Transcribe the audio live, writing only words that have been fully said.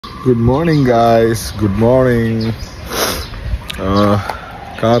Good morning guys, good morning.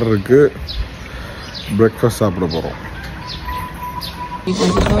 காருக்கு breakfast சாப்பிட போறோம்.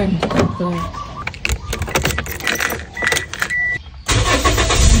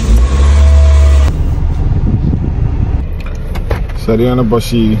 சரியான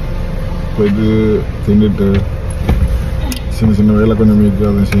பசி போயிட்டு தின்னுட்டு சின்ன சின்ன வேலை கொஞ்சம்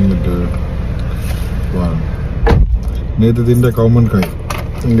மீக்காத செஞ்சுட்டு நேற்று தின்ற Khao Man Gai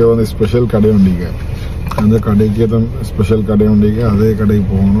இங்கே வந்து ஸ்பெஷல் கடை உண்டிங்க அந்த கடைக்கு தான் ஸ்பெஷல் கடை உண்டிங்க அதே கடைக்கு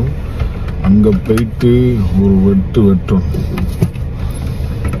போகணும் அங்கே போயிட்டு ஒரு வெட்டும்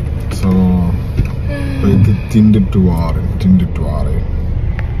ஸோ போயிட்டு திண்டுட்டு வாரேன்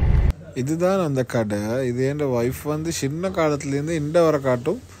இதுதான் அந்த கடை இது என் ஒய்ஃப் வந்து சின்ன காலத்துலேருந்து இந்த வர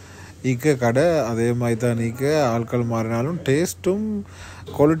காட்டும் இக்க கடை அதே மாதிரி தான் இக்க ஆட்கள் மாறினாலும் டேஸ்ட்டும்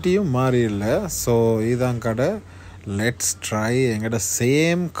குவாலிட்டியும் மாறி இல்லை ஸோ இதுதான் கடை லெட்ஸ் ட்ரை எங்கள்கிட்ட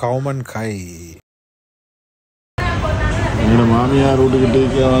சேம் Khao Man Gai எங்களோட மாமியார்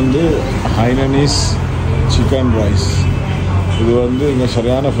வீட்டுக்கிட்டே வந்து Hainanese Chicken Rice இது வந்து இங்கே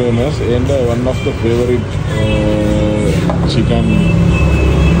சரியான ஃபேமஸ் என்ட one of the favourite chicken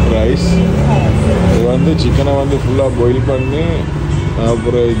rice இது வந்து சிக்கனை வந்து ஃபுல்லாக பாயில் பண்ணி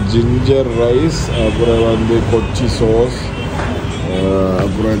அப்புறம் ஜிஞ்சர் ரைஸ் அப்புறம் வந்து கொச்சி சாஸ்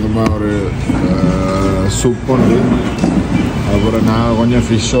அப்புறம் இந்த மாதிரி ஒரு சூப் உண்டு அப்புறம் நான் கொஞ்சம்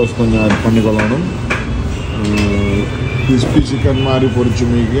ஃபிஷ் சாஸ் கொஞ்சம் ஆட் பண்ணிக்கொள்ளணும் கிறிஸ்பி சிக்கன் மாதிரி பொரிச்சு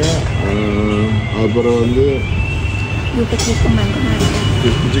மீக்க அப்புறம் வந்து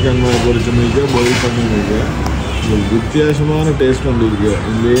கிறிஸ்பி சிக்கன் மாதிரி பொரிச்சு மீக்க பாயில் பண்ணி மீக்க ஒரு வித்தியாசமான டேஸ்ட் வந்து இருக்கு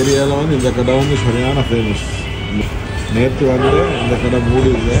இந்த ஏரியாவில் வந்து இந்த கடை வந்து சரியான ஃபேமஸ் நேற்று வந்து இந்த கடை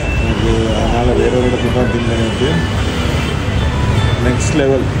மூடி இல்லை எனக்கு அதனால் வேற ஒரு இடத்துல தான் திங்க நேற்று நெக்ஸ்ட்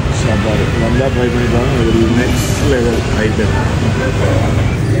லெவல் சாப்பாடு நல்லா ட்ரை பண்ணிப்பாங்க ஒரு நெக்ஸ்ட் லெவல் ஐட்டம்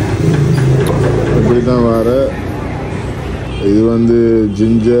இப்படி தான் வர இது வந்து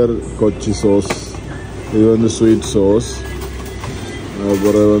ஜிஞ்சர் கொச்சி சாஸ் இது வந்து ஸ்வீட் சாஸ்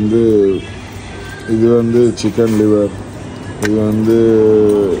அப்புறம் வந்து இது வந்து சிக்கன் லிவர் இது வந்து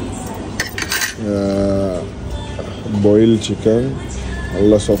பாயில் சிக்கன்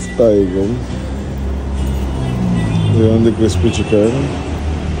நல்லா சாஃப்டாக இருக்கும் இது வந்து கிறிஸ்பி சிக்கன்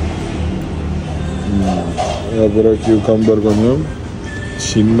அப்புறம் கியூக்கம்பர் கொஞ்சம்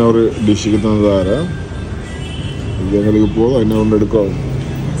சின்ன ஒரு டிஷ்ஷுக்கு தான் தரேன் இது எங்களுக்கு போதும் என்ன ஒன்று எடுக்கும்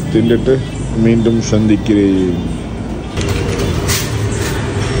தின்னுட்டு மீண்டும் சந்திக்கிறேன்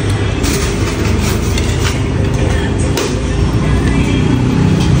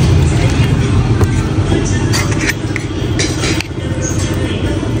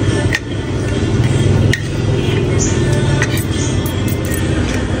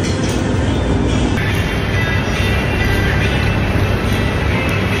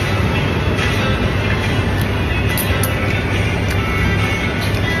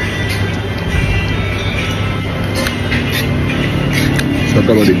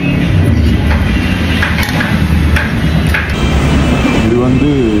சட்டபடி இது வந்து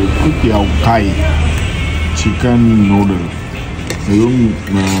Khao Gai சிக்கன் நூடுல் இதுவும்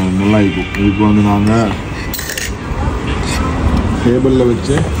நல்லா இருக்கும் இதுக்கு வந்து நாங்கள் டேபிளில்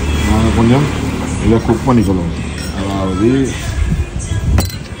வச்சு நாங்கள் கொஞ்சம் இதை குக் பண்ணிக்கொள்வோம் அதாவது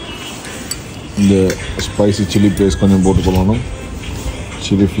இந்த ஸ்பைசி சில்லி பேஸ்ட் கொஞ்சம் போட்டுக்கொள்ளணும்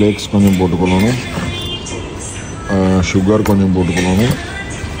சில்லி ஃப்ளேக்ஸ் கொஞ்சம் போட்டுக்கொள்ளணும் சுகர் கொஞ்சம் போட்டுக்கணும்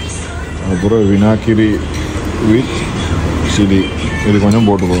அப்புறம் வினாக்கிரி வித் சில்லி இது கொஞ்சம்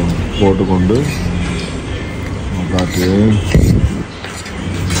போட்டுக்கணும் போட்டுக்கொண்டு காட்டு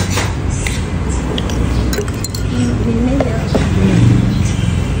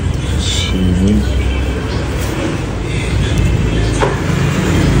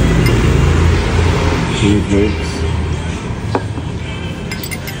சில்லி ஃப்ளேக்ஸ்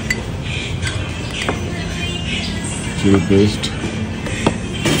chili paste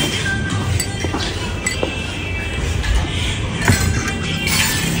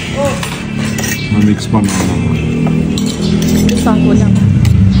நான் மிக்ஸ் பண்ணுவேன்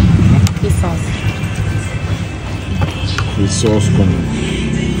fish sauce கொஞ்சம்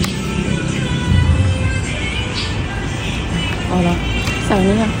அவ்வளோ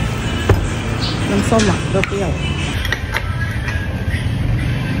சனியா நம்ம சோமா ரொப்பியோ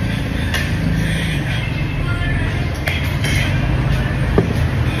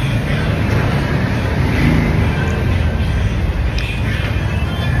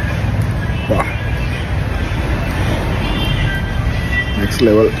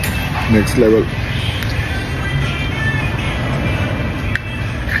next level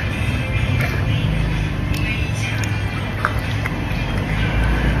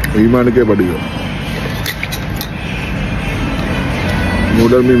ईमानके बढ़ियो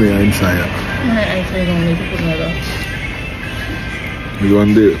नूडल में आइन साया ऐसे रोने की पुनरा இது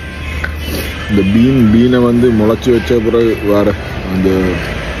வந்து இந்த பீனை வந்து முளைச்சி வச்ச பிறகு வர அந்த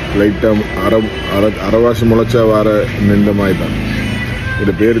லைட்டாக அரைவாசி முளைச்சா வர நின்ற மாதிரி தான்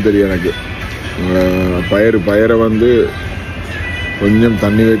இது பேர் தெரியும் எனக்கு பயரை வந்து கொஞ்சம்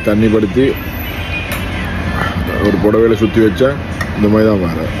தண்ணி படுத்தி ஒரு புடவையில் சுற்றி வச்சா இந்த மாதிரி தான்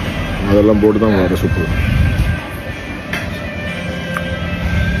வர அதெல்லாம் போட்டு தான் வர சுற்று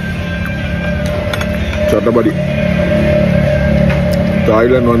சட்டப்படி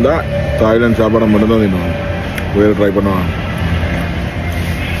தாய்லாந்து வந்தால் தாய்லாந்து சாப்பாடை மட்டும்தான் தின்னுவாங்க வேறு ட்ரை பண்ணுவாங்க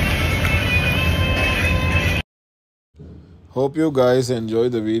Hope you guys enjoy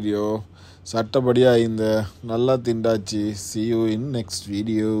the video. சட்டப்படியாக இந்த நல்லா திண்டாச்சு. See you in next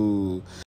video.